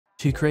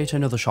To create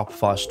another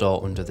Shopify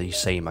store under the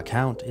same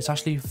account, it's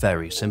actually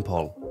very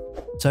simple.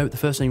 So the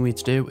first thing we need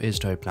to do is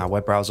to open our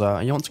web browser,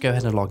 and you want to go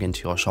ahead and log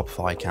into your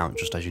Shopify account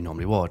just as you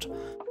normally would.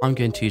 I'm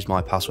going to use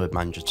my password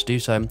manager to do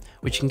so,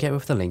 which you can get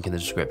with the link in the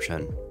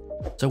description.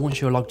 So once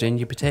you're logged in,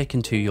 you'll be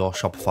taken to your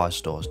Shopify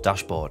store's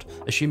dashboard,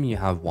 assuming you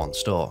have one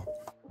store.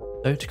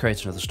 So to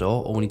create another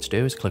store, all we need to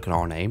do is click on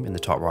our name in the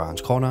top right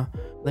hand corner,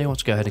 and then you want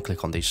to go ahead and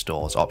click on the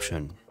stores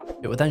option.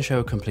 It will then show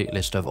a complete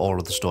list of all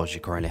of the stores you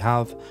currently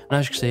have, and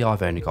as you can see,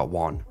 I've only got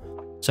one.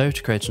 So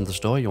to create another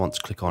store, you want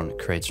to click on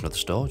create another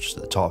store just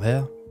at the top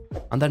here,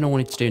 and then all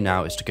we need to do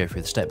now is to go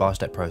through the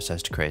step-by-step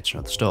process to create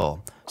another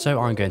store. So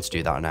I'm going to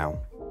do that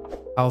now.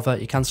 However,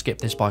 you can skip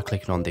this by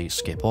clicking on the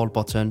skip all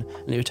button,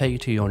 and it will take you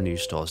to your new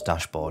store's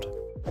dashboard.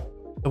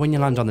 So when you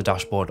land on the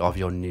dashboard of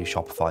your new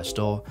Shopify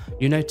store,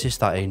 you notice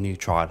that a new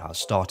trial has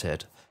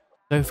started.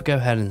 So if we go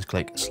ahead and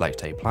click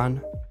select a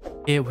plan,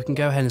 here we can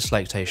go ahead and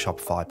select a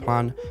Shopify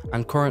plan,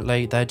 and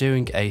currently they're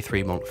doing a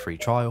 3-month free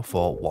trial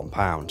for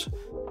 £1.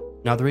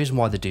 Now the reason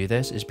why they do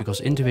this is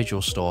because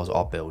individual stores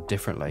are billed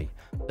differently,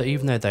 so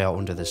even though they are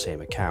under the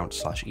same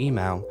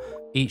account/email,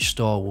 each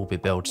store will be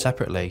billed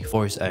separately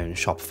for its own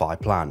Shopify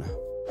plan.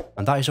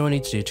 And that is all we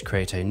need to do to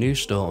create a new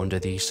store under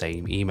the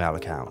same email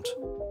account.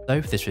 So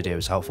if this video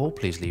is helpful,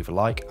 please leave a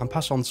like and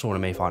pass on to someone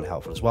who may find it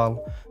helpful as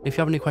well. If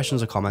you have any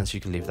questions or comments,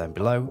 you can leave them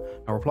below,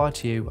 and I'll reply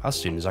to you as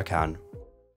soon as I can.